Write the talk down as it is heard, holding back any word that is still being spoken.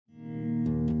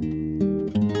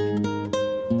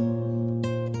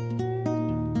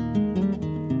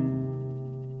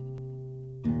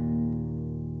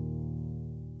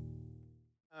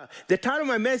The title of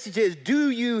my message is,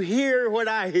 Do You Hear What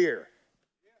I Hear?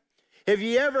 Have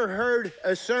you ever heard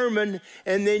a sermon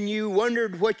and then you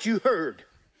wondered what you heard?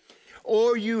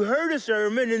 Or you heard a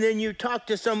sermon and then you talked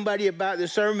to somebody about the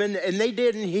sermon and they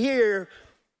didn't hear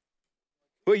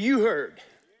what you heard?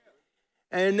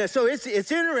 And so it's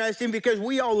interesting because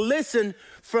we all listen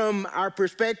from our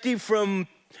perspective, from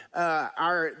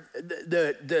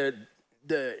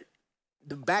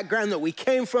the background that we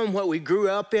came from, what we grew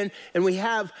up in, and we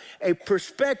have a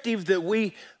perspective that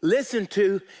we listen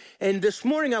to. And this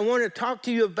morning I want to talk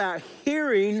to you about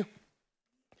hearing,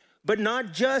 but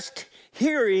not just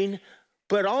hearing,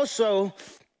 but also,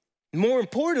 more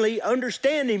importantly,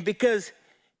 understanding, because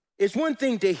it's one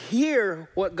thing to hear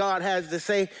what God has to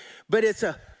say, but it's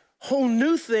a whole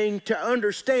new thing to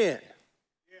understand.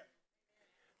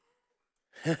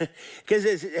 And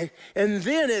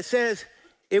then it says,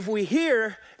 if we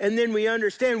hear and then we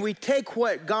understand, we take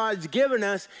what God's given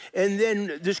us, and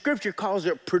then the scripture calls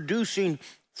it producing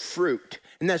fruit.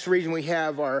 And that's the reason we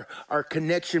have our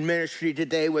connection ministry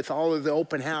today with all of the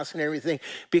open house and everything,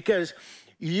 because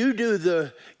you do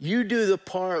the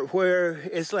part where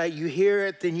it's like you hear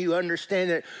it, then you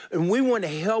understand it. And we want to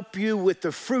help you with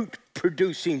the fruit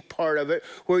producing part of it,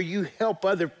 where you help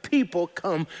other people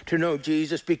come to know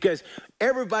Jesus, because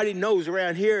everybody knows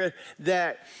around here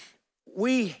that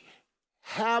we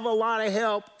have a lot of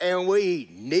help and we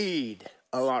need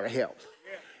a lot of help.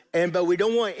 But we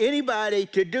don't want anybody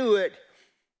to do it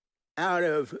out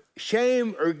of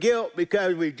shame or guilt,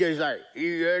 because we just like,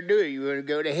 you gotta do it, you want to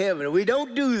go to heaven. And we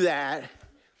don't do that.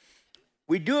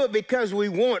 We do it because we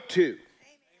want to,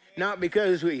 not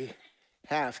because we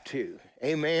have to.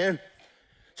 Amen.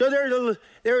 So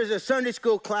there was a Sunday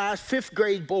school class, 5th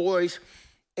grade boys,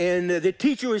 and the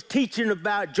teacher was teaching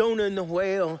about Jonah and the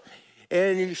whale.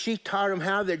 And she taught them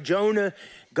how that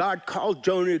God called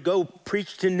Jonah to go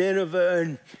preach to Nineveh,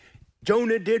 and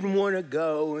Jonah didn't want to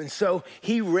go. And so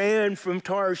he ran from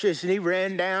Tarshish, and he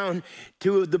ran down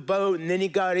to the boat, and then he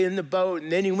got in the boat,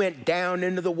 and then he went down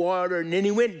into the water, and then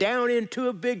he went down into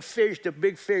a big fish. The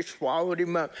big fish swallowed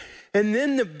him up. And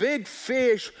then the big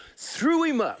fish threw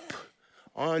him up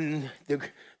on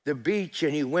the beach,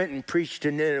 and he went and preached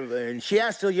to Nineveh. And she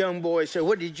asked the young boy, so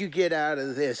what did you get out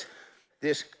of this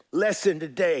lesson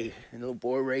today? And the little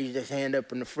boy raised his hand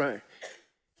up in the front.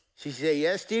 She said,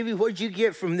 yes, Stevie, what'd you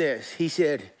get from this? He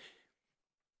said,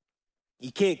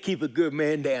 you can't keep a good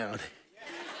man down.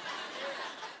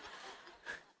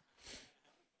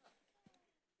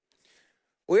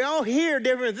 We all hear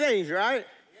different things, right?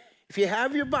 If you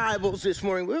have your Bibles this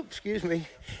morning,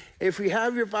 if you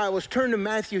have your Bibles, turn to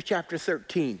Matthew chapter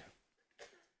 13.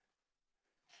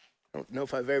 I don't know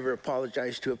if I've ever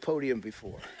apologized to a podium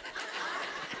before.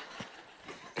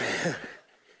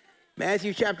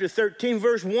 Matthew chapter 13,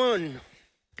 verse 1.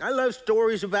 I love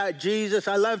stories about Jesus.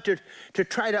 I love to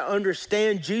try to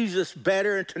understand Jesus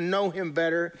better and to know him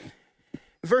better.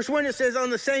 Verse 1, it says, on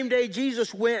the same day,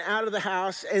 Jesus went out of the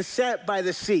house and sat by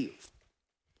the sea.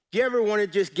 Do you ever want to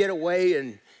just get away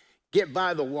and get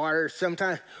by the water?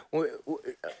 Sometimes,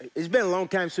 it's been a long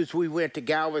time since we went to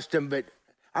Galveston, but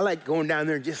I like going down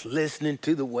there and just listening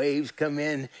to the waves come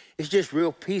in. It's just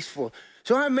real peaceful.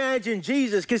 So I imagine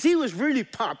Jesus, because he was really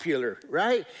popular,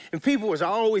 right? And people was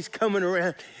always coming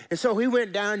around. And so he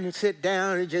went down and sit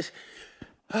down and just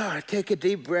take a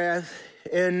deep breath.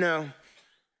 And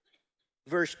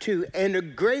verse 2, and a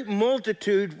great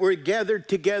multitude were gathered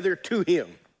together to him.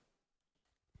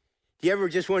 Do you ever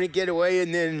just want to get away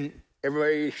and then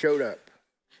everybody showed up?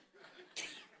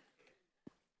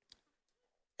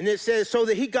 And it says, so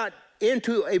that he got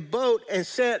into a boat and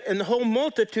sat, and the whole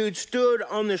multitude stood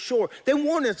on the shore. They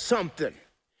wanted something.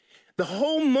 The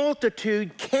whole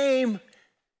multitude came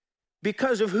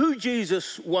because of who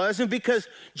Jesus was and because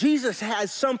Jesus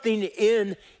had something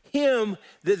in him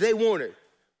that they wanted.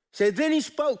 So then he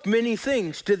spoke many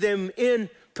things to them in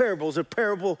parables. A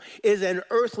parable is an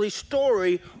earthly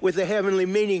story with a heavenly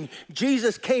meaning.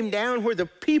 Jesus came down where the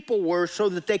people were so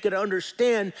that they could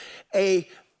understand a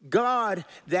God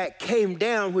that came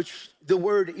down, which the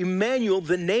word Emmanuel,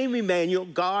 the name Emmanuel,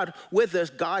 God with us,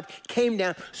 God came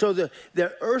down. So the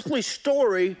earthly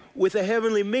story with a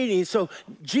heavenly meaning. So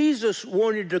Jesus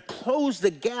wanted to close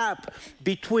the gap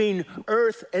between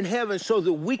earth and heaven so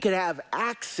that we could have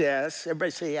access, everybody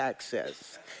say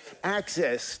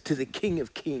access to the King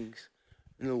of Kings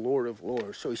and the Lord of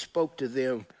Lords. So he spoke to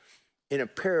them in a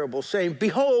parable saying,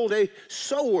 behold, a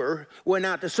sower went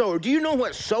out to sow. Do you know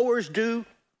what sowers do?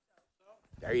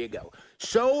 There you go.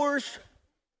 Sowers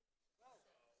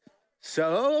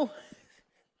sow.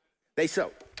 They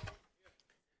sow.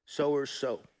 Sowers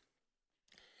sow.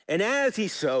 And as he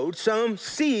sowed, some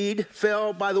seed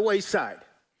fell by the wayside,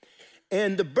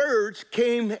 and the birds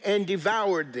came and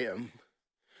devoured them.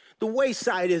 The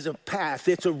wayside is a path.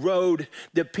 It's a road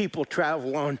that people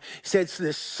travel on. It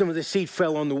says some of the seed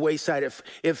fell on the wayside.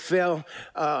 It fell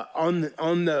on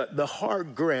the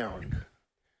hard ground.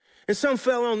 And some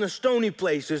fell on the stony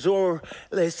places, or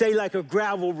they say like a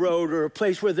gravel road, or a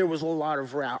place where there was a lot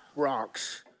of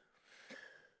rocks,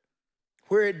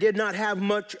 where it did not have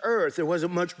much earth. There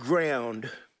wasn't much ground.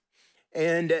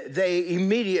 And they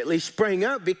immediately sprang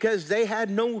up because they had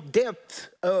no depth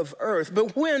of earth.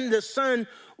 But when the sun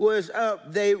was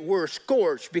up, they were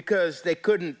scorched because they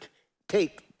couldn't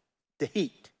take the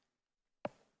heat.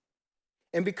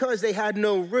 And because they had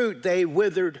no root, they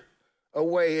withered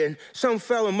away. And some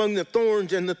fell among the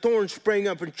thorns, and the thorns sprang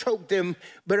up and choked them.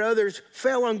 But others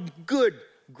fell on good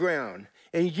ground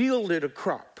and yielded a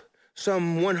crop.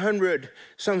 Some 100,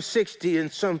 some 60,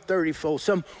 and some 30-fold.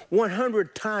 Some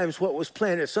 100 times what was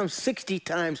planted, some 60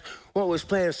 times what was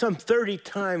planted, some 30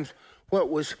 times what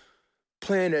was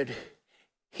planted.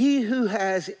 He who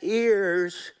has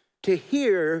ears to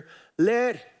hear,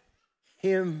 let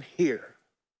him hear.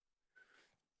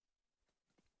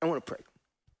 I want to pray.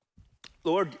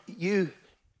 Lord, you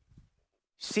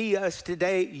see us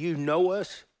today. You know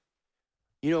us.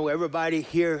 You know everybody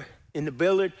here in the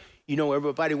building. You know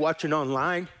everybody watching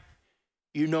online.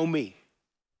 You know me.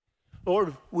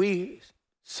 Lord, we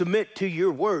submit to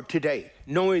your word today,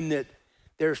 knowing that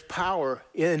there's power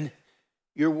in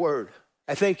your word.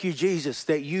 I thank you, Jesus,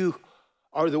 that you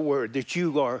are the word, that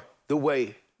you are the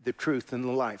way, the truth, and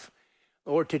the life.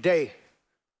 Lord, today,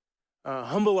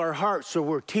 humble our hearts so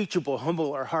we're teachable.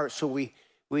 Humble our hearts so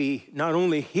we not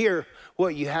only hear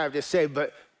what you have to say,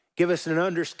 but give us an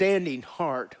understanding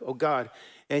heart, oh God,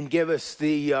 and give us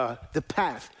the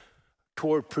path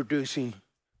toward producing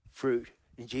fruit.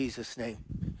 In Jesus' name,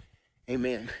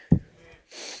 amen.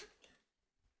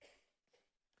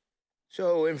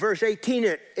 So in verse 18,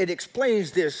 it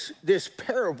explains this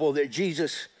parable that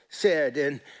Jesus said,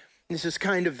 and this is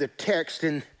kind of the text,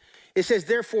 and it says,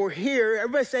 therefore hear,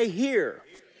 everybody say hear.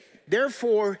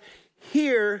 Therefore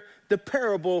hear the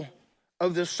parable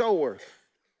of the sower.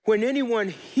 When anyone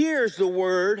hears the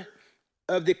word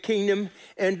of the kingdom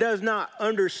and does not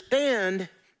understand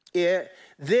it,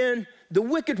 then the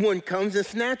wicked one comes and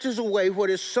snatches away what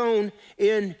is sown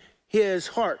in his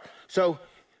heart. So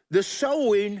the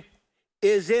sowing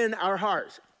is in our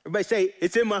hearts. Everybody say,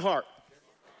 it's in my heart.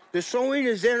 The sowing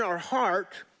is in our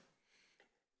heart.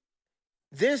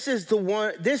 This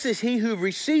is he who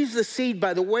receives the seed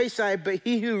by the wayside, but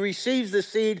he who receives the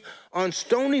seed on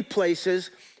stony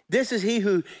places, this is he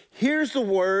who hears the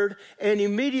word and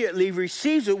immediately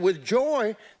receives it with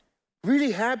joy,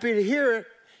 really happy to hear it,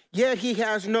 yet he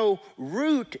has no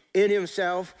root in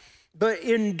himself, but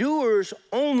endures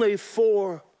only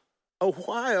for a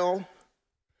while.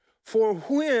 For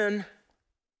when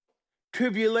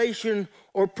tribulation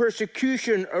or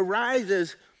persecution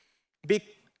arises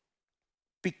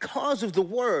because of the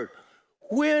word,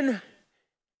 when,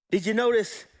 did you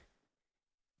notice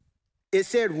it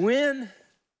said when?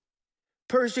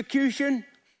 Persecution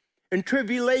and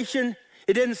tribulation.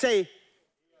 It didn't say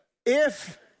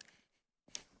if.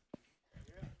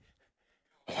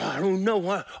 I don't know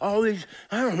why all these,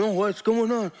 I don't know what's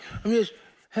going on. I'm just,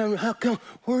 how come,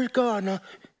 where's God now?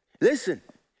 Listen,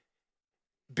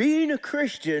 being a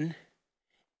Christian,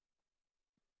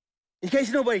 in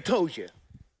case nobody told you,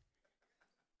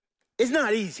 it's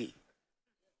not easy.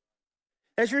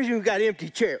 That's the reason we've got empty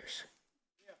chairs.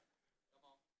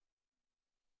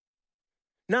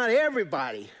 Not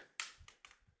everybody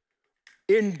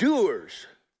endures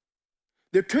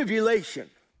the tribulation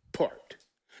part.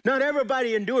 Not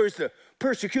everybody endures the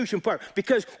persecution part,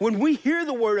 because when we hear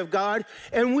the word of God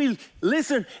and we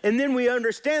listen and then we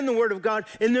understand the word of God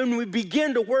and then we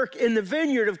begin to work in the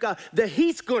vineyard of God, the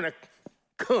heat's going to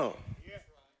come.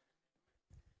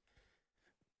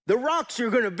 The rocks are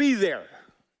going to be there.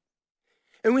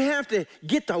 And we have to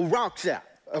get the rocks out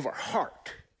of our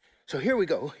heart. So here we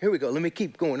go. Let me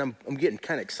keep going. I'm getting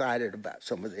kind of excited about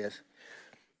some of this.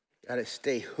 Got to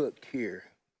stay hooked here.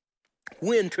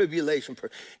 When tribulation.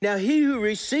 Now he who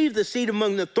received the seed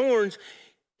among the thorns,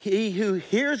 he who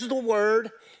hears the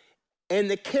word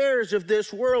and the cares of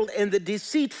this world and the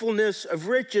deceitfulness of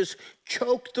riches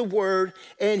choke the word,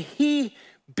 and he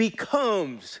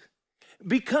becomes.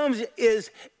 Becomes is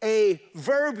a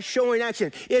verb showing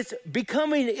action. It's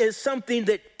becoming is something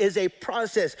that is a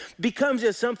process. Becomes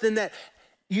is something that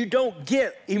you don't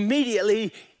get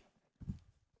immediately.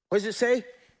 What does it say?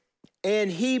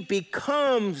 And he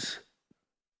becomes,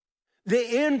 the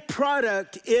end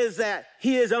product is that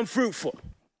he is unfruitful.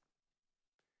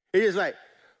 It is like,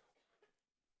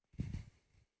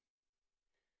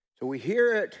 so we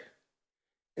hear it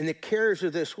in the cares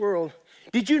of this world.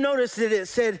 Did you notice that it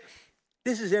said,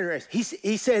 this is interesting.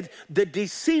 He said the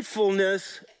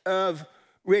deceitfulness of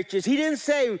riches. He didn't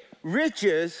say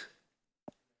riches.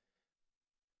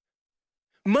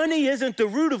 Money isn't the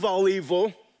root of all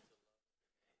evil.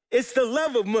 It's the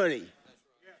love of money.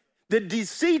 The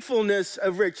deceitfulness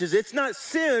of riches. It's not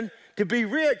sin to be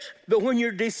rich, but when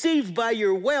you're deceived by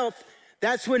your wealth,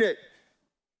 that's when it's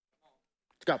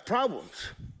got problems.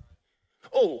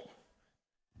 Oh,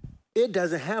 it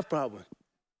doesn't have problems.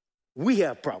 We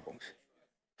have problems.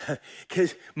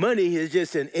 Because money is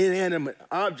just an inanimate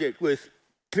object with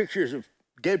pictures of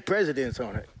dead presidents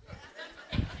on it.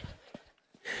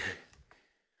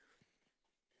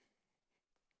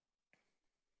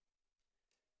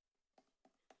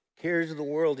 Cares of the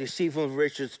world, deceitful of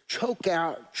riches, choke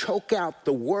out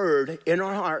the word in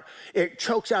our heart. It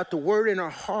chokes out the word in our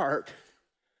heart.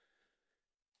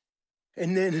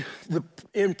 And then the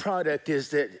end product is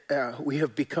that we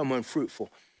have become unfruitful.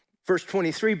 Verse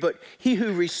 23, but he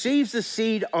who receives the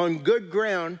seed on good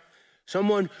ground,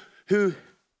 someone who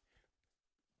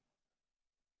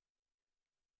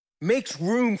makes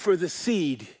room for the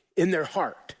seed in their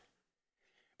heart,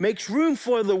 makes room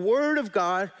for the word of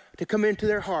God to come into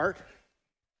their heart,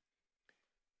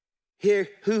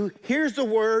 who hears the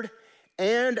word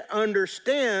and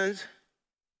understands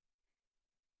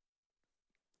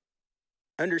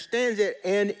it,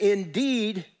 and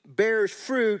indeed bears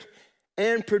fruit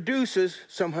and produces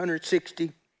some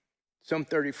 160, some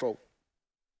 30-fold.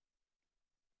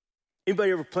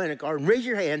 Anybody ever plant a garden? Raise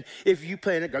your hand if you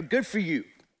plant a garden. Good for you.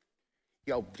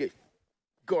 Y'all get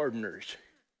gardeners.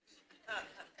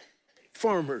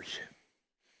 Farmers.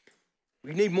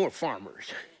 We need more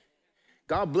farmers.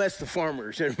 God bless the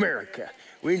farmers in America.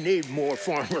 We need more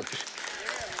farmers.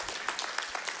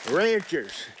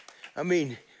 Ranchers. I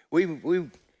mean, we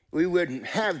wouldn't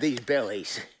have these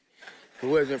bellies if it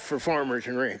wasn't for farmers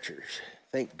and ranchers.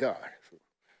 Thank God.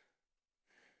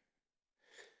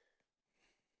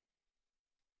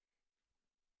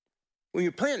 When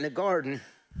you're planting a garden,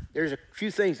 there's a few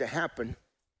things that happen.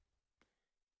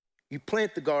 You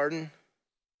plant the garden,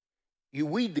 you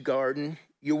weed the garden,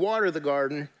 you water the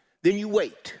garden, then you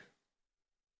wait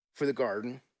for the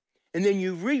garden, and then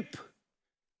you reap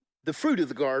the fruit of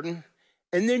the garden,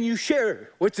 and then you share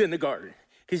what's in the garden.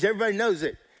 Because everybody knows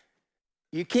that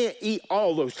you can't eat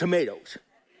all those tomatoes.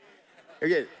 They're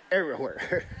just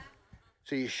everywhere.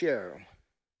 So you share them.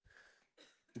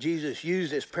 Jesus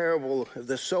used this parable of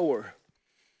the sower.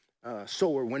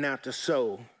 Sower went out to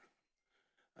sow.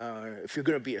 If you're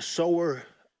going to be a sower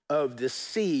of the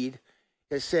seed,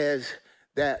 it says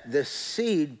that the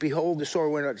seed, behold, the sower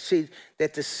went out to seed,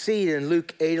 that the seed in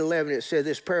Luke 8:11, it said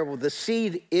this parable, the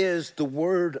seed is the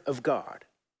word of God.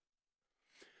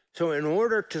 So in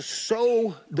order to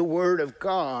sow the word of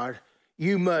God,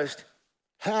 you must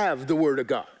have the word of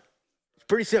God. It's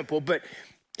pretty simple, but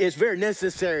it's very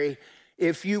necessary.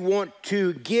 If you want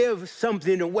to give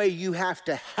something away, you have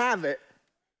to have it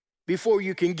before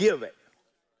you can give it.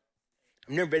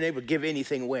 I've never been able to give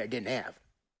anything away I didn't have.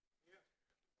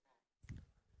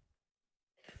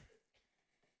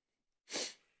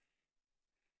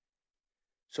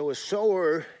 So a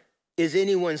sower is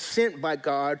anyone sent by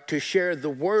God to share the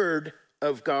word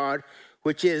of God,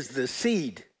 which is the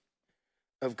seed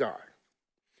of God.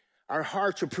 Our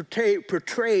hearts are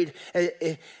portrayed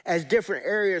as different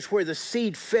areas where the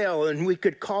seed fell, and we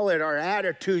could call it our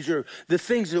attitudes or the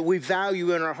things that we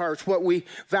value in our hearts, what we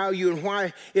value, and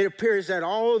why it appears that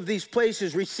all of these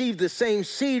places receive the same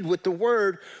seed with the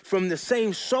word from the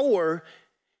same sower.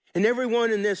 And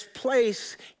everyone in this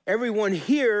place, everyone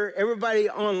here, everybody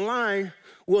online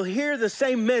will hear the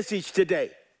same message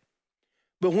today.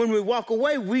 But when we walk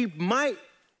away, we might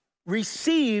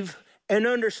receive and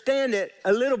understand it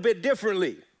a little bit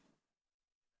differently.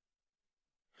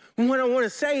 And what I want to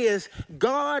say is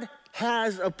God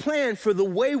has a plan for the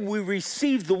way we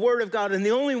receive the word of God. And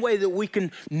the only way that we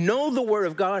can know the word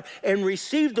of God and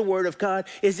receive the word of God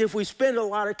is if we spend a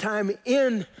lot of time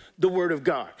in the word of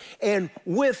God and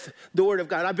with the word of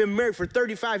God. I've been married for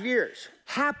 35 years,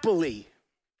 happily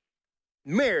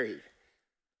married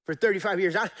for 35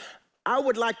 years. I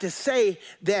would like to say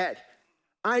that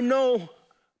I know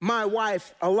my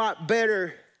wife a lot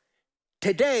better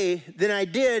today than I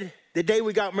did the day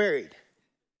we got married.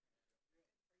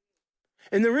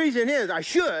 And the reason is, I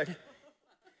should,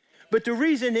 but the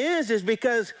reason is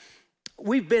because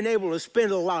we've been able to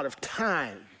spend a lot of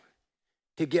time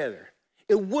together.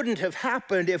 It wouldn't have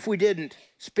happened if we didn't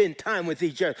spend time with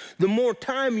each other. The more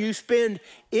time you spend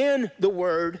in the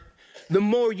word, the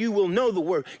more you will know the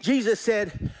word. Jesus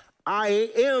said,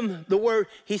 I am the word.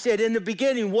 He said, in the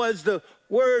beginning was the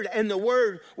word, and the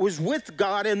word was with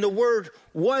God, and the word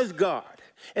was God.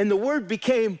 And the word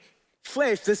became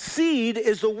flesh. The seed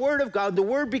is the word of God. The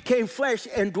word became flesh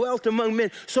and dwelt among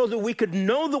men so that we could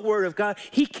know the word of God.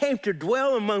 He came to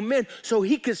dwell among men so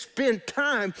he could spend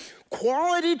time,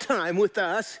 quality time with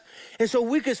us, and so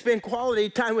we could spend quality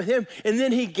time with him. And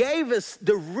then he gave us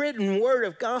the written word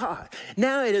of God.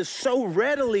 Now it is so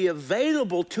readily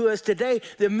available to us today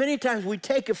that many times we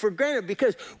take it for granted,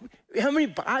 because how many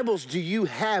Bibles do you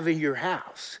have in your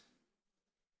house?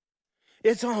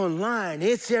 It's online.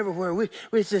 It's everywhere.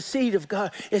 It's the seed of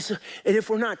God. And if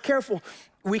we're not careful,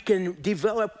 we can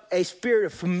develop a spirit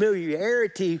of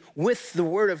familiarity with the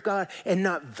word of God and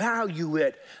not value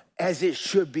it as it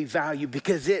should be valued,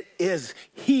 because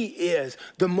he is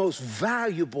the most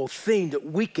valuable thing that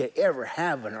we could ever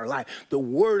have in our life. The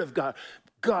word of God,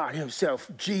 God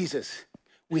himself, Jesus.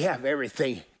 We have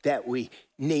everything that we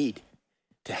need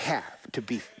to have to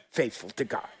be faithful to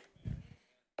God.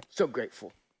 So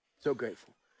grateful. So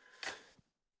grateful.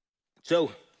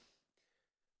 So,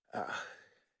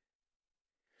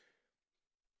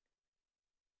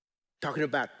 talking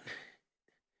about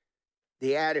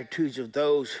the attitudes of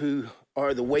those who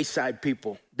are the wayside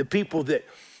people, the people that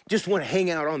just want to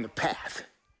hang out on the path.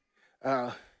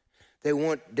 They don't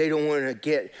want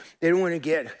to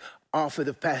get off of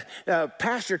the path.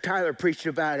 Pastor Tyler preached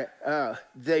about it.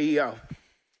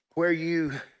 What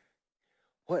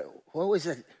was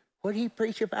it? What did he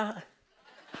preach about?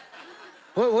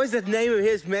 What was the name of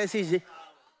his message?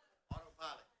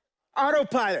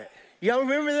 Autopilot. Y'all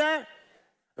remember that?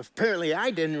 Apparently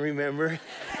I didn't remember.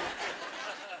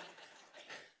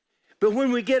 But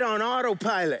when we get on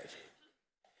autopilot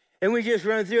and we just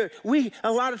run through it, we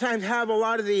a lot of times have a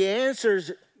lot of the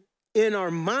answers in our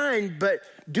mind, but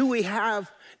do we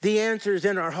have the answers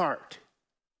in our heart?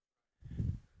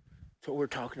 That's what we're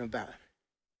talking about.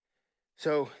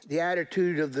 So the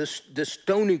attitude of the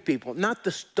stony people, not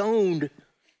the stoned.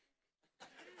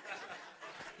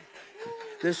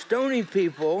 The stony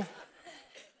people,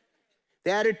 the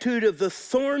attitude of the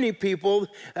thorny people,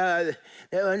 the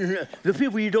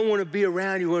people you don't want to be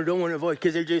around, you don't want to avoid,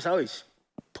 because they're just always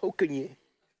poking you.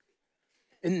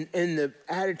 And the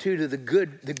attitude of the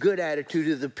good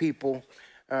attitude of the people.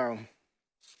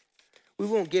 We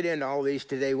won't get into all these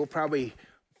today. We'll probably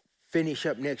finish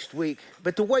up next week.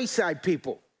 But the wayside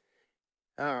people,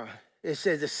 it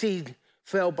says the seed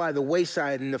fell by the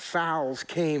wayside and the fowls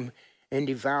came and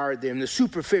devoured them. The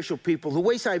superficial people, the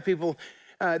wayside people,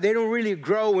 they don't really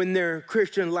grow in their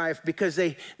Christian life because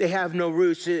they have no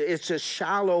roots. It's a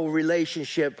shallow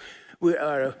relationship.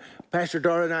 Pastor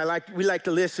Darla and I we like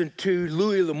to listen to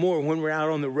Louis L'Amour when we're out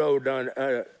on the road on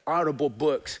Audible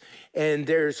books. And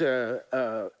there's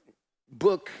a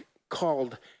book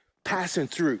called Passing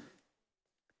Through.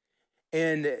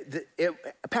 And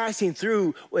passing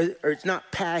through, or it's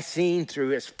not passing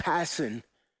through, it's passing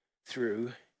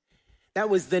through. That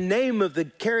was the name of the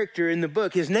character in the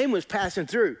book. His name was Passing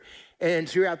Through. And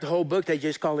throughout the whole book, they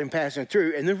just called him Passing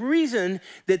Through. And the reason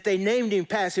that they named him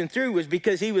Passing Through was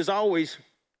because he was always,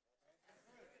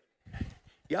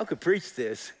 y'all could preach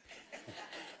this,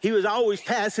 he was always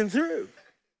passing through.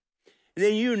 And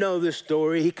then you know the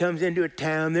story. He comes into a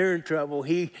town, they're in trouble.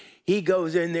 He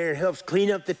goes in there and helps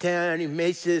clean up the town. He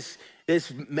makes this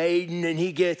maiden, and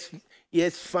he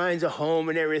finds a home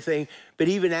and everything. But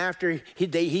even after he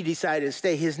decided to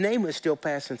stay, his name was still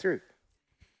Passing Through.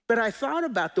 But I thought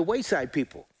about the wayside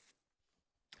people,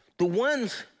 the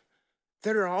ones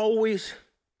that are always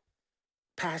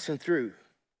passing through,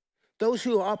 those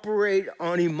who operate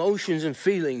on emotions and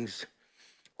feelings,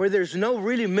 where there's no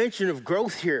really mention of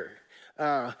growth here.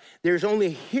 There's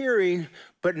only hearing,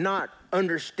 but not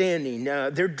understanding.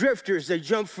 They're drifters. They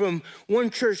jump from one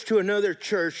church to another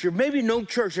church, or maybe no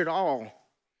church at all.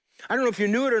 I don't know if you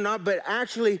knew it or not, but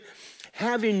actually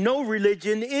having no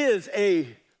religion is a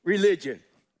religion.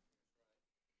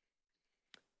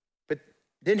 But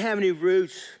didn't have any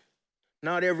roots,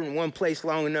 not ever in one place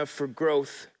long enough for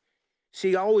growth.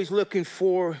 See, always looking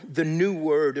for the new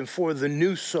word and for the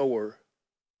new sower.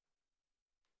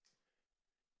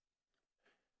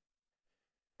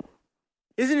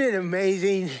 Isn't it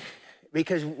amazing?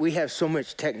 Because we have so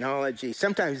much technology.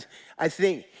 Sometimes I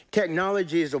think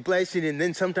technology is a blessing, and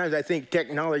then sometimes I think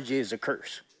technology is a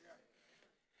curse.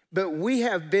 But we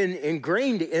have been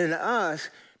ingrained in us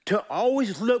to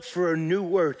always look for a new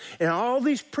word. And all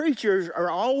these preachers are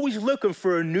always looking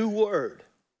for a new word.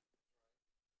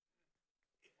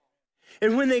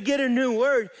 And when they get a new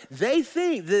word, they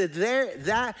think that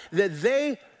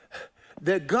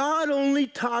that God only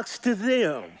talks to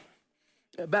them.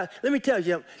 Let me tell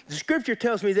you, the scripture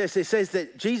tells me this. It says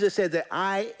that Jesus said that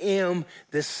I am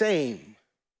the same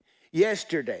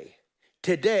yesterday,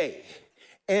 today,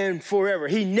 and forever.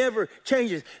 He never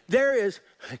changes.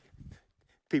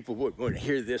 People wouldn't want to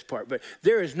hear this part, but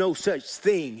there is no such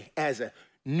thing as a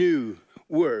new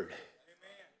word.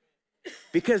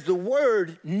 Because the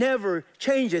word never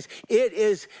changes. It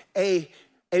is a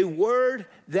word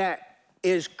that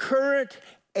is current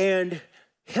and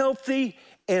healthy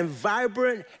and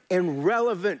vibrant and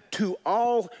relevant to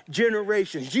all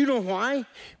generations. You know why?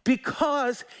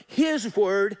 Because his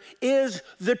word is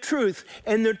the truth,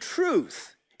 and the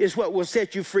truth is what will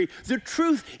set you free. The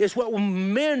truth is what will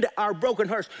mend our broken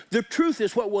hearts. The truth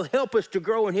is what will help us to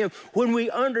grow in him when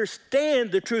we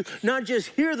understand the truth, not just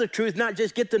hear the truth, not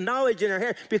just get the knowledge in our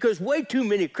head, because way too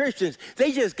many Christians,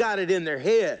 they just got it in their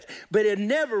head, but it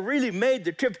never really made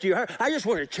the trip to your heart. I just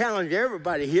want to challenge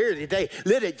everybody here today.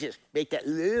 Let it just make that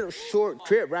little short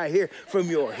trip right here from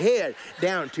your head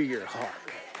down to your heart.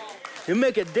 It'll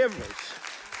make a difference.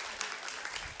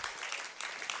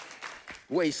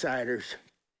 Waysiders.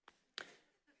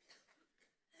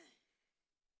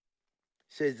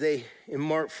 Says in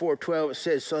Mark 4:12 it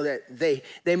says so that they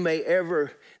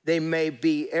may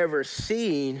be ever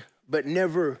seeing but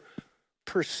never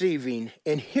perceiving,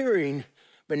 and hearing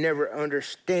but never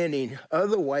understanding.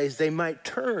 Otherwise they might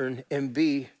turn and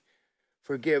be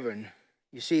forgiven.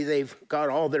 You see, they've got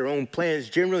all their own plans.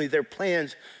 Generally their plan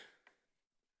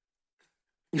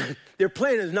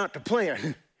is not to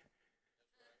plan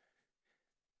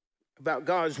about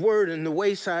God's word, and the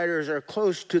waysiders are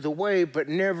close to the way but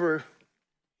never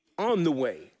on the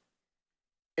way,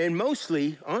 and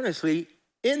mostly, honestly,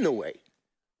 in the way.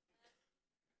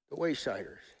 The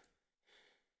waysiders.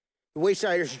 The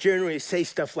waysiders generally say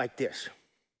stuff like this.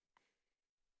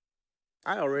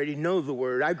 I already know the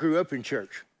word. I grew up in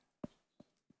church.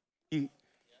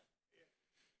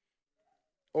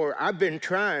 Or I've been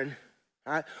trying,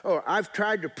 or I've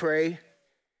tried to pray,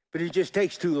 but it just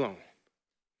takes too long.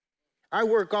 I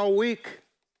work all week.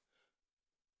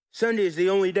 Sunday is the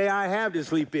only day I have to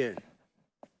sleep in.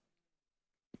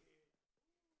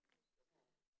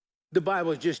 The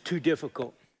Bible is just too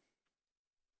difficult.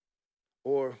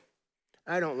 Or,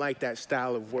 I don't like that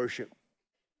style of worship.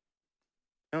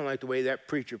 I don't like the way that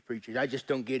preacher preaches. I just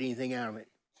don't get anything out of it.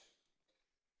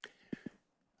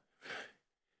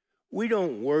 We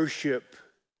don't worship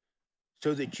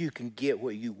so that you can get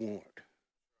what you want.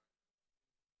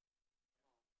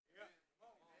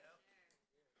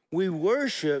 We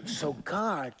worship so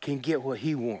God can get what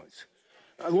he wants.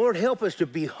 Lord, help us to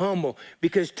be humble,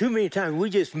 because too many times we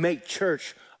just make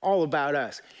church all about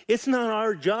us. It's not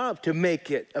our job to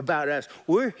make it about us.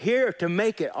 We're here to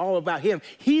make it all about him.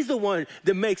 He's the one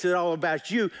that makes it all about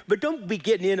you, but don't be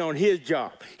getting in on his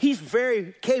job. He's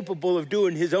very capable of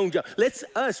doing his own job. Let's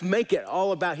us make it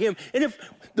all about him. And if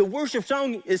the worship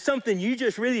song is something you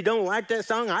just really don't like that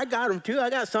song, I got them too.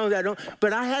 I got songs I don't,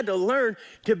 but I had to learn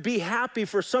to be happy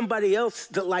for somebody else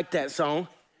that liked that song.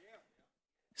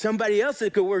 Somebody else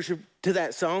that could worship to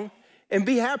that song, and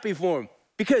be happy for them.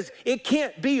 Because it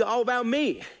can't be all about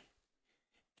me. It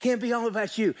can't be all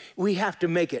about you. We have to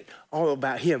make it all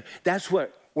about him. That's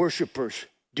what worshipers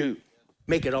do.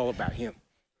 Make it all about him.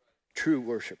 True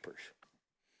worshipers.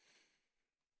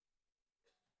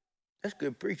 That's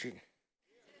good preaching.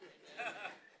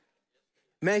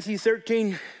 Matthew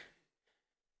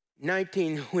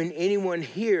 13:19, when anyone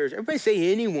hears, everybody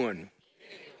say anyone.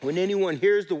 When anyone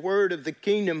hears the word of the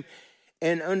kingdom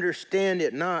and understand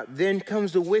it not, then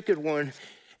comes the wicked one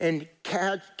and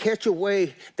catch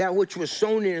away that which was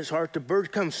sown in his heart. The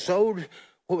bird comes, sowed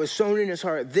what was sown in his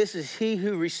heart. This is he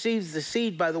who receives the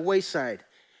seed by the wayside.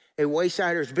 A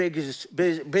waysider's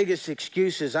biggest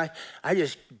excuse is, I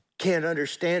just can't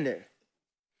understand it.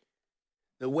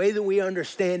 The way that we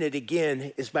understand it,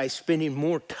 again, is by spending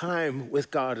more time with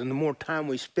God. And the more time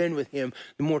we spend with him,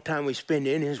 the more time we spend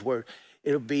in his word,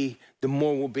 the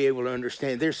more we'll be able to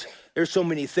understand. There's so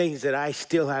many things that I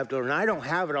still have to learn. I don't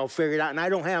have it all figured out, and I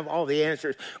don't have all the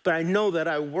answers, but I know that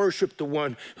I worship the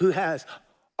one who has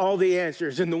all the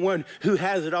answers and the one who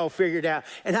has it all figured out.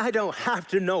 And I don't have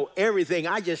to know everything.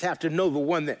 I just have to know the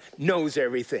one that knows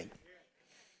everything.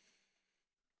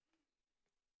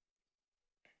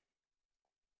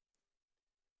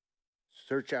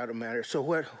 Search out a matter. So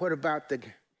what about the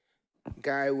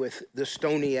guy with the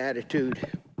stony attitude?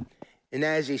 And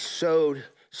as he sowed,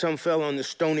 some fell on the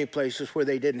stony places where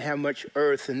they didn't have much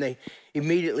earth, and they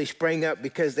immediately sprang up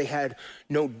because they had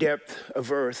no depth of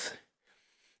earth.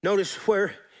 Notice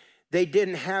where they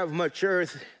didn't have much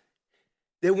earth,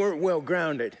 they weren't well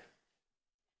grounded.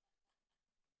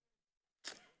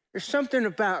 There's something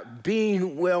about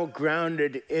being well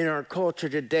grounded in our culture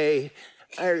today.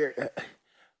 I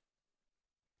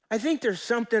think there's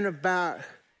something about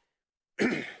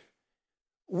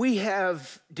we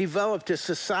have developed a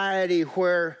society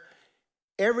where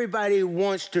everybody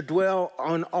wants to dwell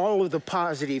on all of the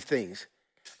positive things.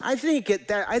 I think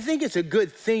it's a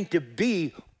good thing to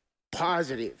be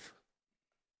positive.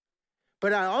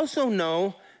 But I also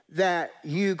know that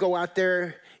you go out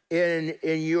there in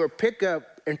your pickup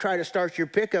and try to start your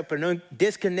pickup and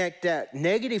disconnect that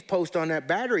negative post on that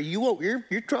battery, your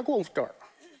truck won't start.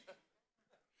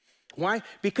 Why?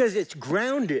 Because it's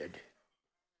grounded.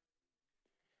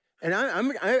 And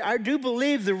I do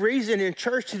believe the reason in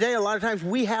church today, a lot of times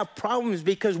we have problems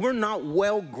because we're not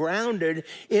well grounded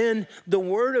in the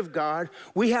Word of God.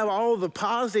 We have all of the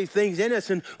positive things in us,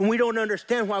 and we don't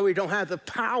understand why we don't have the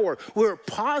power. We're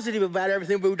positive about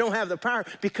everything, but we don't have the power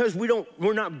because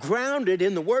we're not grounded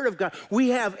in the Word of God. We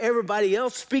have everybody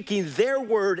else speaking their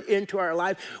word into our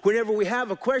life. Whenever we have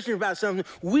a question about something,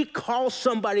 we call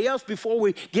somebody else before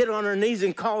we get on our knees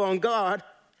and call on God.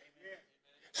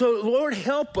 So, Lord,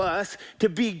 help us to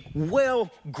be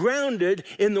well grounded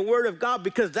in the Word of God,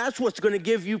 because that's what's going to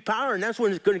give you power, and that's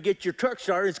when it's going to get your truck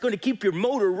started. It's going to keep your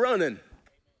motor running.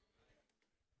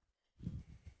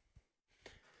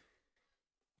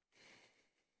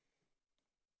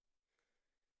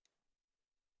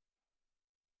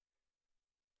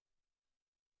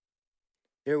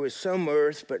 There was some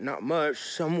earth, but not much,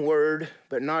 some word,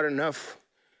 but not enough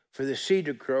for the seed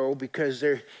to grow, because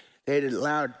they had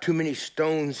allowed too many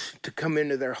stones to come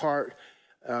into their heart.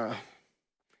 And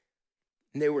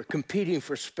they were competing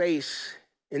for space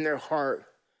in their heart.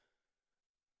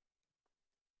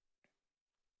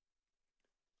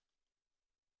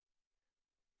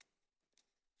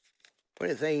 One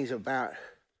of the things about,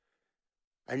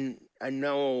 I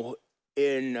know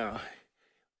in,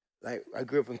 like I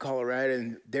grew up in Colorado,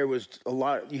 and there was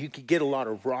you could get a lot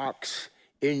of rocks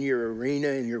in your arena,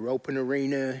 in your open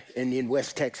arena, and in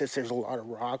West Texas, there's a lot of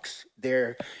rocks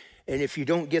there. And if you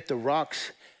don't get the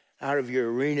rocks out of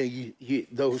your arena,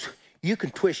 you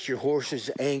can twist your horse's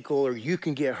ankle, or you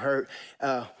can get hurt.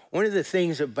 One of the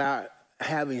things about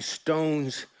having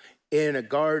stones in a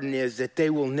garden is that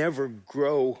they will never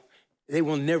grow. They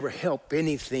will never help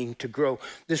anything to grow.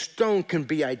 The stone can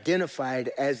be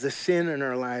identified as the sin in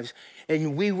our lives,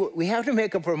 and we have to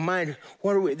make up our mind.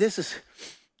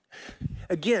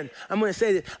 Again, I'm going to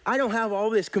say that I don't have all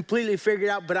this completely figured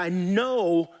out, but I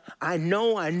know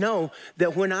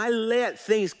that when I let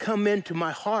things come into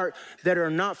my heart that are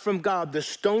not from God, the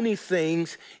stony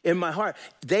things in my heart,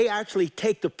 they actually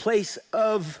take the place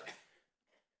of,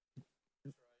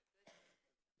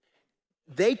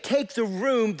 they take the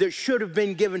room that should have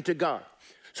been given to God.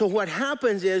 So what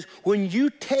happens is when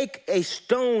you take a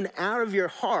stone out of your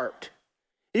heart,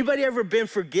 anybody ever been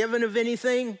forgiven of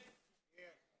anything?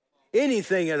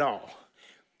 Anything at all.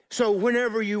 So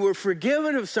whenever you were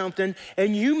forgiven of something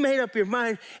and you made up your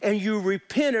mind and you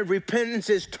repented, repentance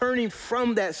is turning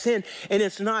from that sin and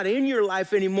it's not in your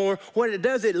life anymore. What it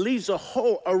does, it leaves a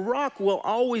hole. A rock will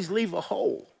always leave a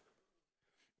hole.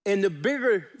 And the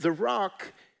bigger the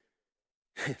rock,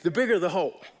 the bigger the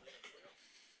hole.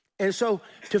 And so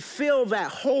to fill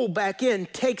that hole back in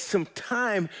takes some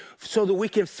time so that we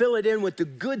can fill it in with the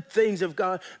good things of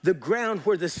God, the ground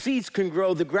where the seeds can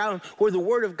grow, the ground where the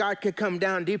Word of God can come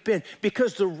down deep in.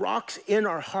 Because the rocks in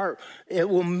our heart, it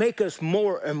will make us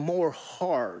more and more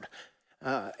hard.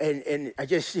 And I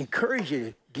just encourage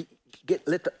you to get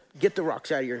the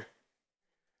rocks out of your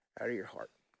heart.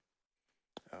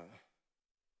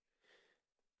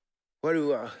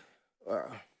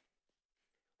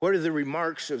 What are the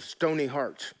remarks of stony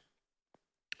hearts?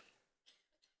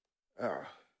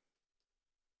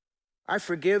 I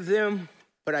forgive them,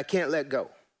 but I can't let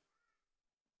go.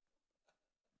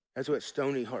 That's what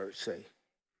stony hearts say.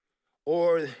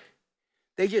 Or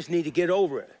they just need to get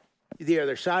over it. The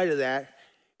other side of that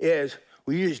is,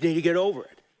 well, you just need to get over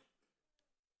it.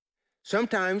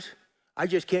 Sometimes I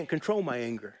just can't control my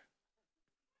anger.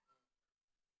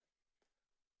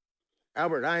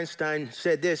 Albert Einstein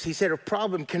said this. He said, a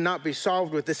problem cannot be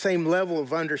solved with the same level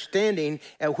of understanding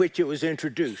at which it was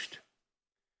introduced.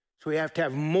 So we have to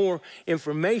have more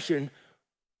information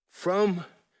from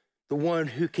the one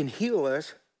who can heal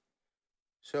us.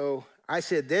 So I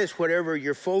said this, whatever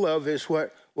you're full of is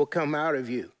what will come out of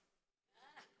you.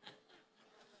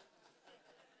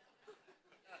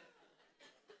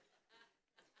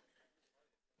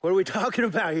 What are we talking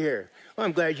about here? Well,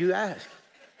 I'm glad you asked.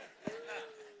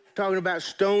 Talking about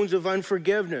stones of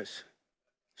unforgiveness,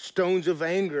 stones of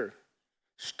anger,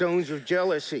 stones of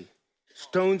jealousy,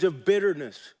 stones of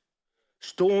bitterness,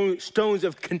 stones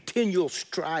of continual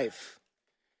strife,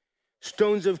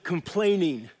 stones of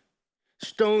complaining,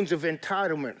 stones of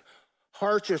entitlement.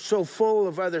 Hearts are so full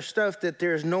of other stuff that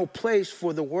there's no place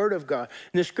for the word of God.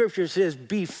 And the scripture says,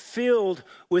 be filled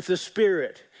with the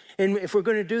Spirit. And if we're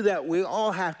going to do that, we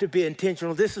all have to be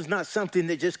intentional. This is not something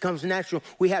that just comes natural.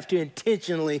 We have to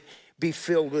intentionally be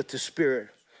filled with the Spirit.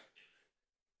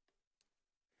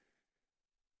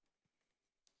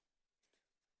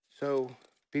 So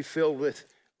be filled with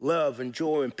love and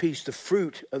joy and peace. The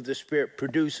fruit of the Spirit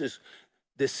produces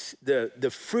this.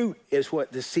 The fruit is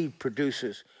what the seed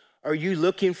produces. Are you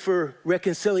looking for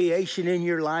reconciliation in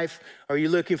your life? Are you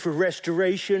looking for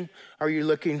restoration? Are you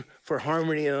looking for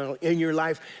harmony in your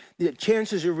life? The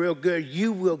chances are real good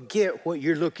you will get what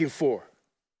you're looking for.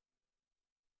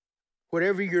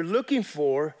 Whatever you're looking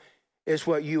for is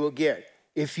what you will get.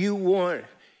 If you want,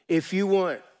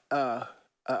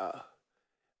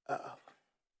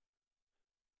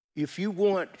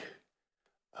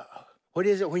 what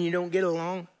is it when you don't get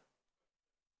along?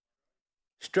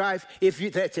 Strife.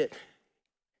 That's it.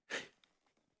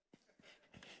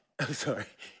 I'm sorry.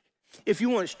 If you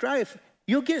want strife,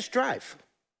 you'll get strife.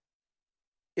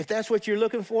 If that's what you're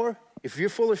looking for, if you're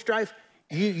full of strife,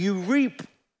 you reap.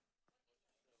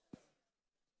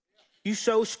 You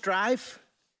sow strife,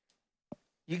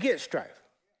 you get strife.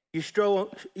 You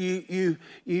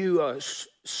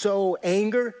sow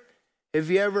anger. Have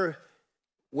you ever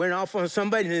went off on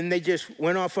somebody and then they just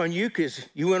went off on you because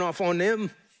you went off on them?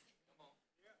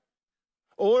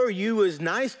 Or you was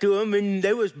nice to them and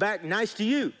they was back nice to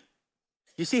you.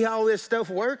 You see how all this stuff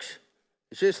works?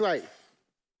 It's just like,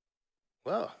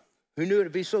 well, who knew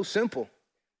it'd be so simple?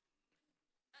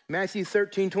 Matthew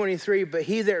 13:23, but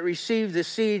he that received the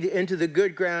seed into the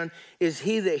good ground is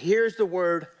he that hears the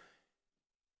word,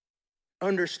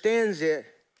 understands it,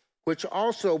 which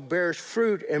also bears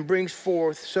fruit and brings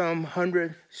forth some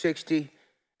 160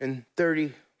 and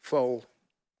 30-fold.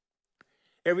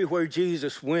 Everywhere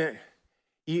Jesus went,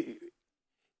 he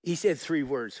said three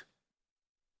words.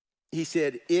 He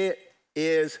said, it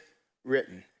is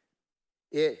written.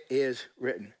 It is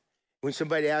written. When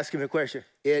somebody asked him a question,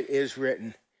 it is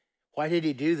written. Why did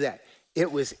he do that?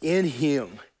 It was in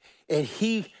him. And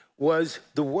he was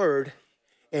the Word.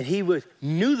 And he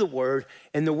knew the Word.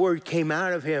 And the Word came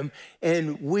out of him.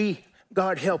 And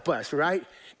God help us, right?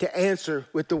 To answer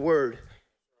with the Word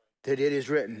that it is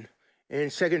written. In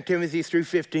 2 Timothy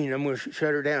 3:15, I'm going to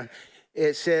shut her down.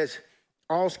 It says,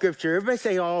 all Scripture. Everybody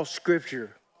say all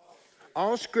Scripture.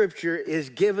 All Scripture is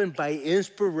given by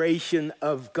inspiration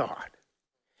of God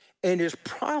and is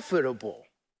profitable.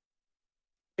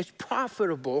 It's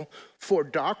profitable for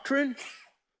doctrine,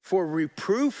 for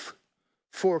reproof,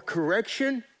 for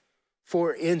correction,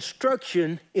 for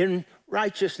instruction in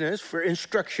righteousness, for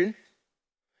instruction,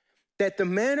 that the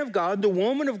man of God, the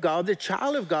woman of God, the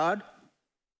child of God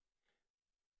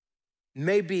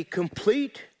may be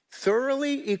complete,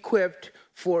 thoroughly equipped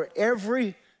for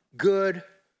every good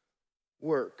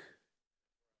work.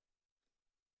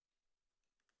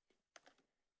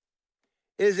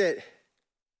 Is it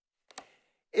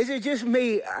just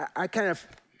me?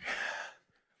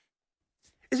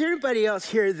 Is there anybody else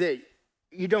here that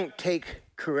you don't take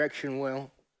correction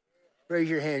well? Raise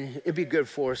your hand. It'd be good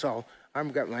for us all.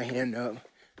 I've got my hand up.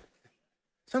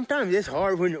 Sometimes it's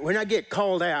hard when I get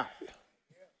called out.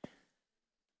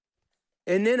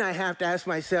 And then I have to ask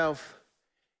myself,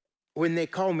 when they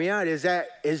call me out,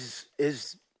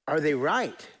 are they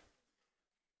right?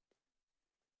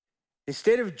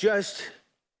 Instead of just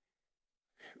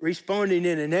responding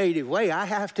in a negative way, I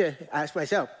have to ask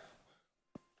myself,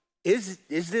 is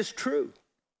this true?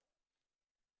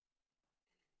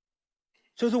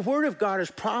 So the Word of God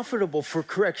is profitable for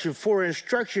correction, for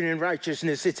instruction in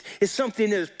righteousness. It's something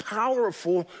that is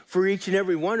powerful for each and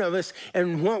every one of us.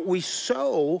 And what we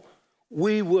sow,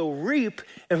 we will reap.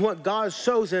 And what God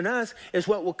sows in us is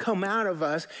what will come out of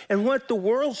us. And what the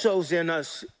world sows in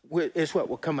us is what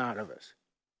will come out of us.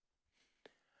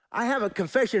 I have a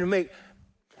confession to make.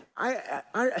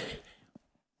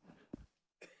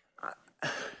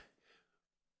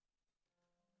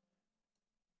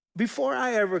 Before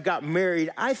I ever got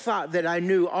married, I thought that I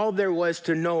knew all there was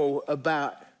to know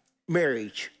about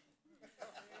marriage.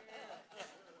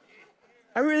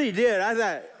 I really did. I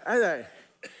thought,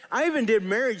 I even did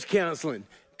marriage counseling.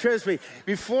 Trust me,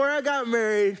 before I got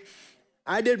married,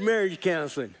 I did marriage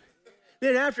counseling.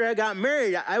 Then after I got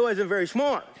married, I wasn't very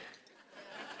smart.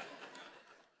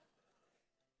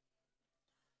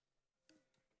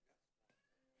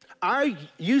 I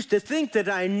used to think that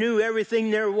I knew everything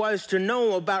there was to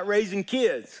know about raising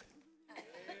kids.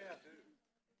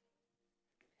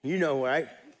 You know, right?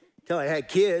 till I had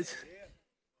kids.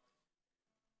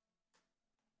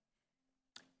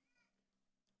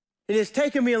 And it's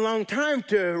taken me a long time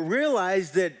to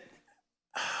realize that,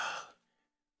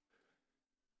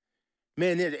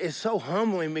 man, it's so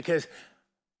humbling because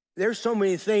there's so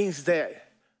many things that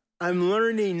I'm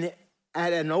learning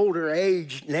at an older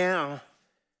age now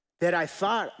that I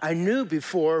thought I knew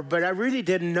before, but I really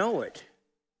didn't know it.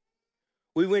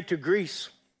 We went to Greece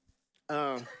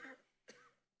a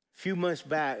few months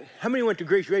back. How many went to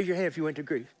Greece? Raise your hand if you went to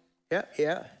Greece.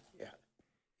 Yeah,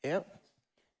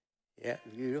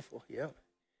 beautiful, yeah.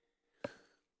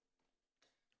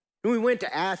 And we went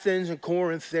to Athens and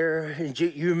Corinth there, and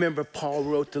you remember Paul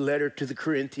wrote the letter to the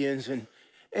Corinthians,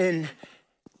 and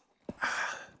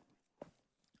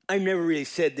I never really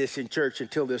said this in church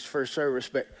until this first service,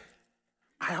 but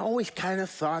I always kind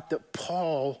of thought that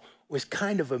Paul was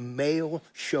kind of a male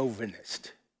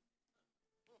chauvinist.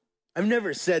 I've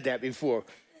never said that before,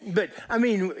 but I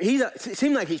mean, it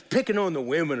seemed like he's picking on the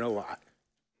women a lot.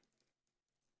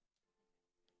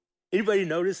 Anybody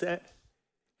notice that?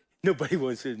 Nobody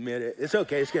wants to admit it. It's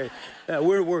okay. It's good.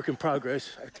 We're a work in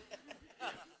progress.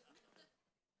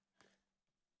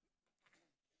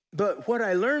 But what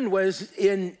I learned was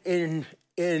in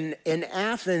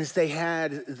Athens, they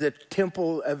had the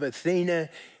temple of Athena,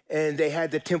 and they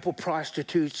had the temple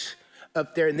prostitutes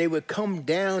up there, and they would come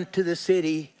down to the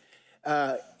city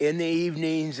in the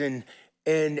evenings, and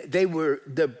they were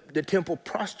the temple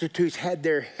prostitutes had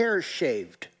their hair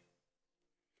shaved.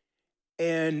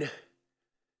 And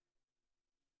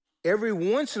every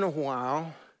once in a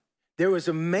while, there was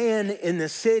a man in the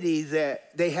city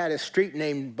that they had a street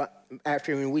named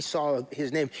after him, and we saw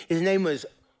his name. His name was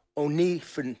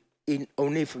Onesimus. And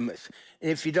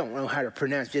if you don't know how to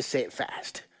pronounce, just say it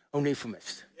fast.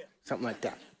 Onesimus, something like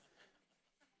that.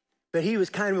 But he was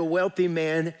kind of a wealthy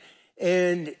man,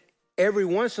 and every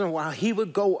once in a while, he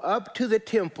would go up to the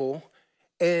temple,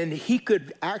 and he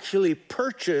could actually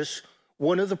purchase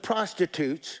one of the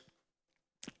prostitutes,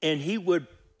 and he would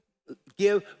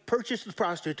purchase the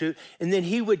prostitute, and then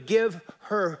he would give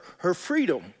her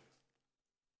freedom.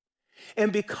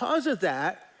 And because of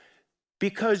that,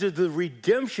 because of the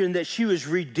redemption that she was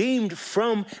redeemed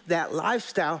from that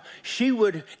lifestyle, she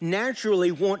would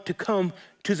naturally want to come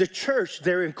to the church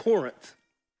there in Corinth.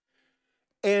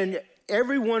 And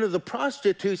every one of the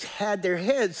prostitutes had their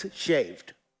heads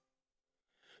shaved.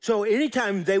 So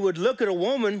anytime they would look at a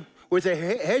woman with her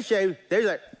head shaved, they're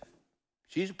like,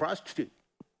 she's a prostitute.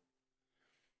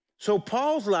 So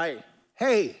Paul's like,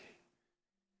 hey,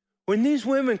 when these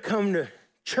women come to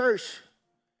church,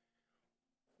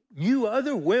 you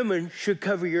other women should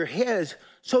cover your heads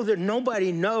so that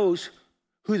nobody knows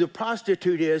who the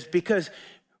prostitute is, because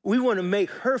we want to make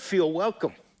her feel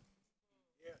welcome.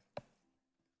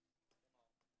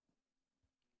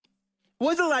 It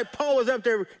wasn't like Paul was up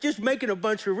there just making a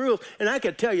bunch of rules, and I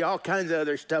could tell you all kinds of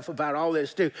other stuff about all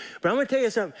this too. But I'm going to tell you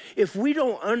something. If we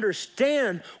don't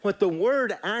understand what the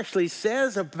Word actually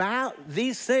says about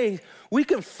these things, we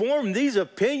can form these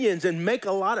opinions and make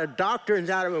a lot of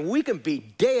doctrines out of them. We can be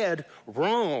dead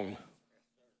wrong.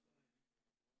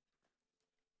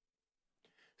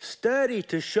 Study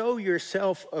to show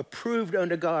yourself approved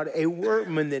unto God, a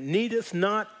workman that needeth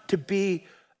not to be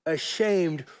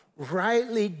ashamed,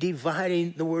 rightly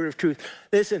dividing the word of truth.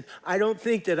 Listen, I don't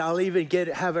think that I'll even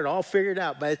have it all figured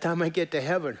out by the time I get to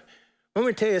heaven. I'm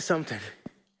going to tell you something.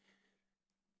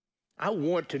 I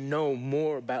want to know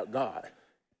more about God,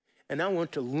 and I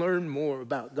want to learn more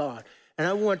about God, and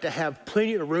I want to have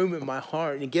plenty of room in my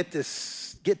heart and get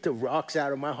the rocks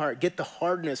out of my heart, get the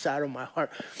hardness out of my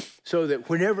heart, so that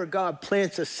whenever God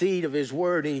plants a seed of his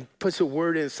word and he puts a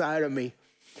word inside of me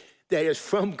that is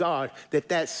from God,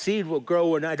 that seed will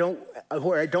grow, and I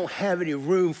don't have any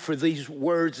room for these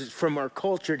words from our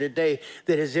culture today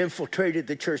that has infiltrated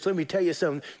the church. Let me tell you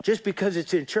something. Just because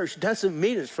it's in church doesn't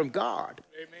mean it's from God.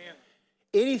 Amen.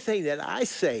 Anything that I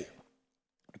say,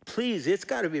 please, it's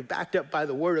got to be backed up by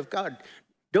the word of God.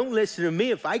 Don't listen to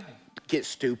me if I get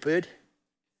stupid.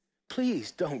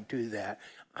 Please don't do that.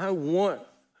 I want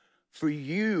for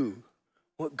you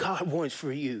what God wants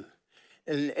for you.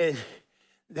 And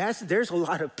there's a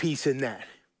lot of peace in that.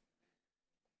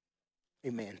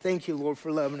 Amen. Thank you, Lord,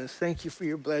 for loving us. Thank you for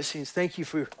your blessings. Thank you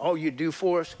for all you do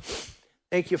for us.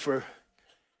 Thank you for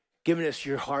giving us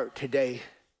your heart today.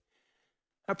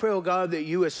 I pray, oh God, that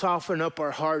you would soften up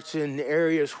our hearts in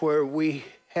areas where we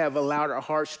have allowed our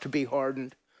hearts to be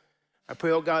hardened. I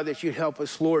pray, oh God, that you'd help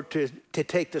us, Lord, to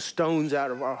take the stones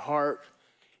out of our heart.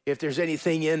 If there's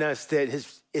anything in us that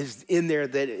is in there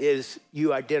that is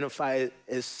you identify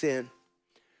as sin.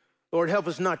 Lord, help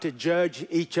us not to judge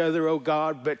each other, oh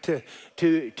God, but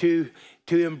to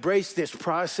embrace this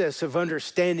process of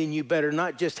understanding you better,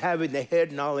 not just having the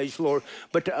head knowledge, Lord,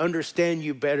 but to understand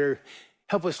you better.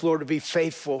 Help us, Lord, to be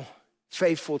faithful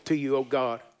to you, oh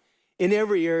God, in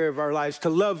every area of our lives, to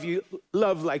love you,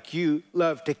 love like you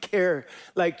love, to care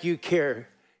like you care,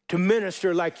 to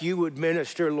minister like you would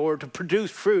minister, Lord, to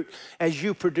produce fruit as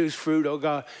you produce fruit, oh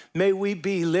God. May we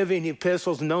be living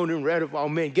epistles known and read of all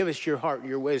men. Give us your heart and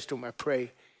your wisdom, I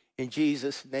pray, in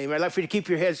Jesus' name. I'd like for you to keep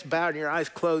your heads bowed and your eyes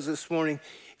closed this morning.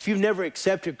 If you've never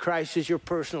accepted Christ as your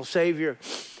personal Savior,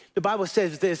 the Bible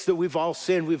says this, that we've all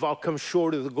sinned, we've all come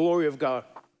short of the glory of God.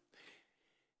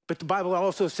 But the Bible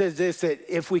also says this, that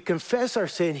if we confess our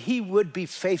sin, he would be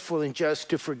faithful and just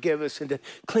to forgive us and to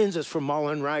cleanse us from all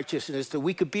unrighteousness, that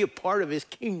we could be a part of his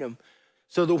kingdom,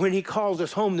 so that when he calls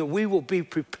us home, that we will be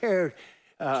prepared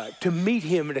to meet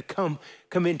him and to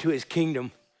come into his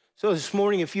kingdom. So this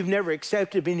morning, if you've never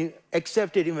accepted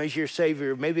him as your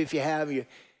Savior, maybe if you have, you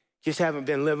just haven't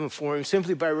been living for him,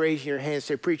 simply by raising your hand,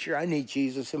 say, preacher, I need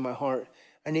Jesus in my heart.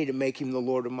 I need to make him the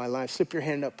Lord of my life. Slip your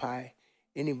hand up high.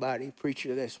 Anybody?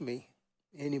 Preacher, that's me.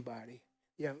 Anybody?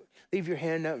 Yeah, leave your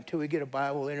hand up until we get a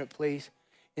Bible in it, please.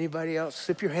 Anybody else?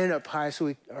 Slip your hand up high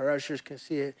so our ushers can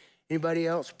see it. Anybody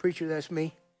else? Preacher, that's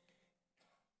me.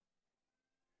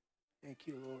 Thank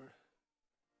you, Lord.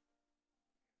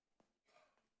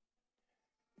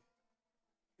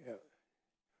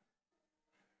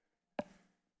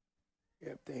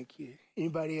 Yep, thank you.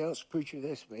 Anybody else? Preacher,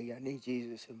 that's me. I need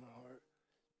Jesus in my heart.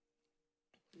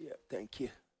 Yep, thank you.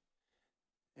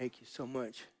 Thank you so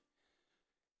much.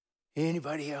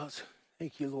 Anybody else?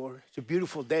 Thank you, Lord. It's a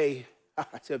beautiful day.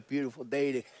 It's a beautiful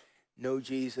day to know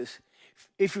Jesus.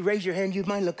 If you raise your hand, you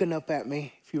mind looking up at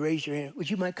me? If you raise your hand, would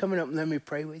you mind coming up and let me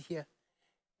pray with you?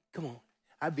 Come on.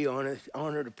 I'd be honored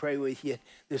to pray with you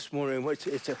this morning.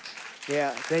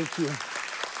 Yeah, thank you.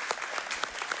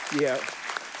 Yeah,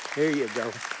 there you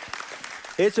go.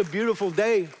 It's a beautiful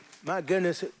day. My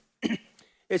goodness,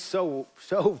 it's so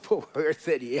worth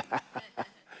it. Yeah.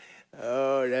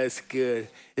 Oh, that's good.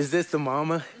 Is this the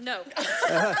mama? No.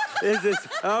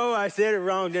 I said it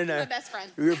wrong, didn't I? My best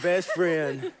friend. Your best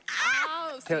friend.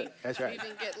 Oh, see, that's right. You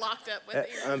didn't get locked up with it.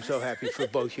 I'm so happy for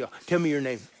both y'all. Tell me your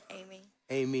name. Amy.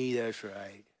 Amy, that's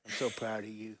right. I'm so proud of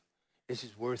you. This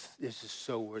is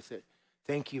so worth it.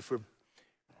 Thank you for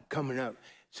coming up.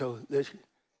 So the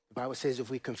Bible says if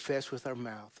we confess with our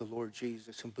mouth the Lord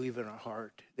Jesus and believe in our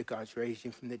heart that God's raised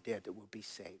him from the dead, that we'll be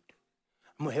saved.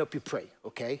 I'm going to help you pray,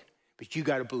 okay? But you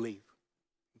got to believe.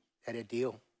 Is that a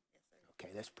deal? Yes, sir. Okay,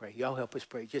 let's pray. Y'all help us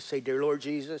pray. Just say, dear Lord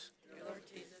Jesus,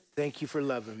 thank you for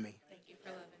loving me.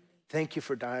 Thank you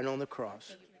for dying on the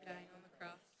cross.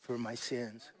 For my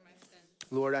sins.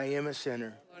 Lord, I am a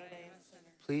sinner.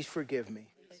 Please forgive me.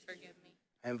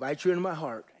 I invite you into my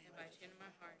heart.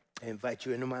 I invite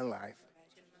you into my life.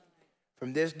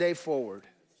 From this day forward,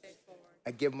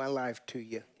 I give my life to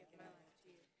you.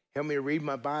 Help me to read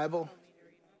my Bible,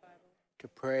 to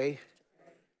pray,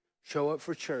 show up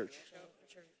for church,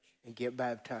 and get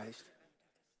baptized.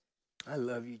 I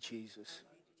love you, Jesus.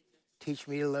 Teach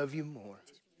me to love you more.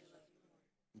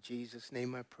 In Jesus'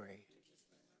 name I pray.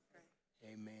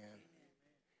 Amen.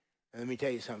 And let me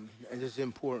tell you something. This is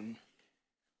important.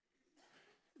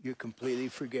 You're completely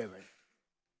forgiven.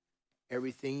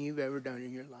 Everything you've ever done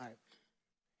in your life,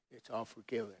 it's all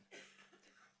forgiven.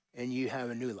 And you have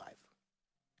a new life.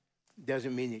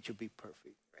 Doesn't mean that you'll be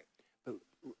perfect. Right. But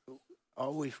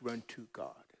always run to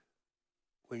God.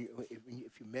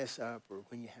 If you mess up or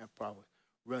when you have problems,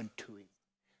 run to him.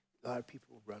 A lot of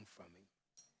people run from him.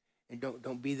 And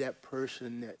don't be that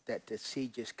person that the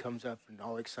seed just comes up and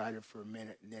all excited for a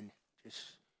minute and then just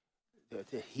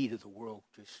the heat of the world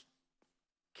just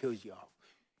kills you off.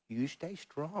 You stay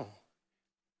strong.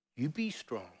 You be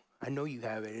strong. I know you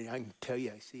have it, and I can tell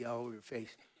you, I see all over your face,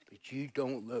 but you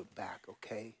don't look back,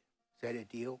 okay? Is that a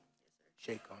deal? Yes,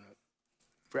 sir. Shake on it.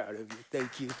 Proud of you.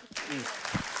 Thank you.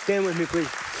 Stand with me, please.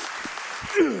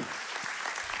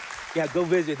 Yeah, go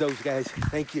visit those guys.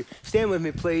 Thank you. Stand with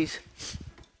me, please.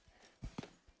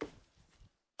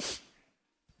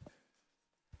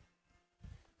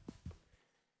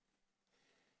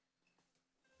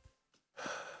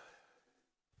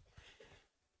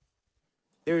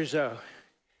 There's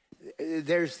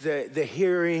the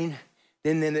hearing,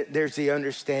 then there's the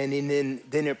understanding,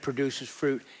 then it produces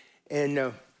fruit.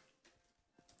 And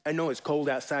I know it's cold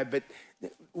outside, but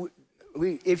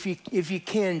if you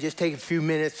can, just take a few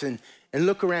minutes and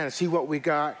look around and see what we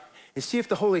got and see if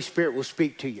the Holy Spirit will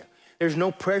speak to you. There's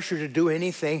no pressure to do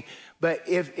anything, but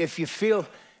if you feel,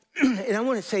 and I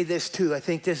want to say this too, I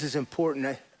think this is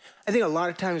important. I think a lot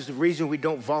of times the reason we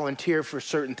don't volunteer for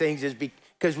certain things is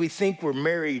because we think we're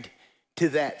married to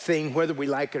that thing, whether we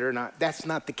like it or not. That's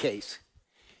not the case.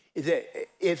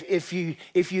 If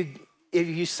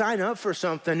you sign up for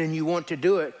something and you want to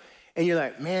do it, and you're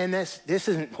like, man, this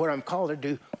isn't what I'm called to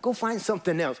do, go find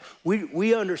something else.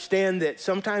 We understand that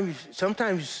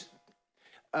sometimes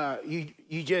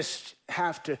you just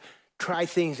have to try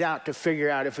things out to figure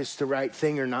out if it's the right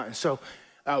thing or not. And so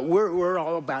we're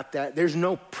all about that. There's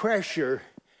no pressure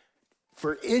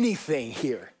for anything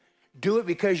here. Do it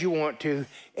because you want to.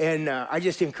 And I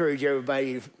just encourage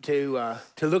everybody to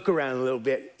look around a little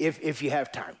bit if you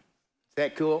have time. Is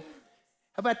that cool?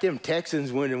 How about them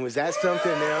Texans winning? Was that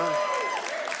something else?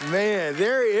 Man,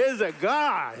 there is a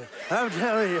God. I'm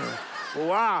telling you.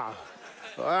 Wow.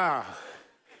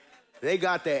 They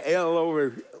got the L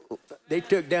over, they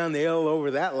took down the L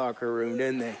over that locker room,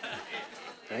 didn't they?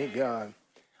 Thank God.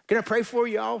 Can I pray for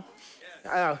y'all?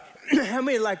 How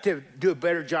many would like to do a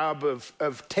better job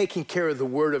of taking care of the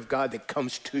word of God that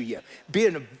comes to you?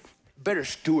 Being a better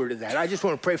steward of that. I just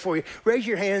want to pray for you. Raise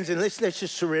your hands and let's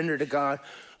just surrender to God.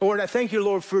 Lord, I thank you,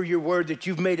 Lord, for your word that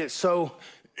you've made it so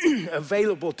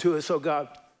available to us, oh God.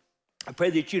 I pray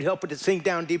that you'd help it to sink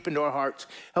down deep into our hearts.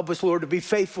 Help us, Lord, to be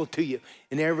faithful to you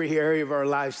in every area of our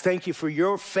lives. Thank you for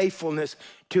your faithfulness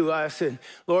to us. And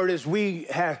Lord, as we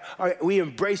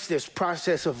embrace this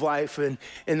process of life and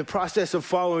in the process of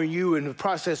following you and the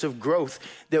process of growth,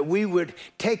 that we would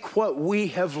take what we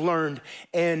have learned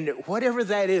and whatever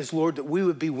that is, Lord, that we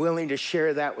would be willing to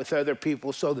share that with other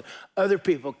people so that other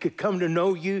people could come to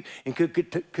know you and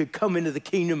could come into the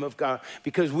kingdom of God,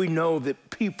 because we know that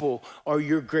people are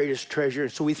your greatest treasure.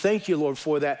 So we thank you, Lord,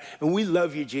 for that. And we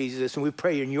love you, Jesus, and we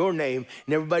pray in your name.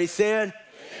 And everybody said,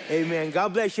 amen.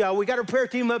 God bless y'all. We got our prayer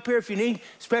team up here if you need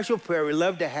special prayer. We'd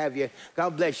love to have you.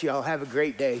 God bless y'all. Have a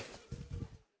great day.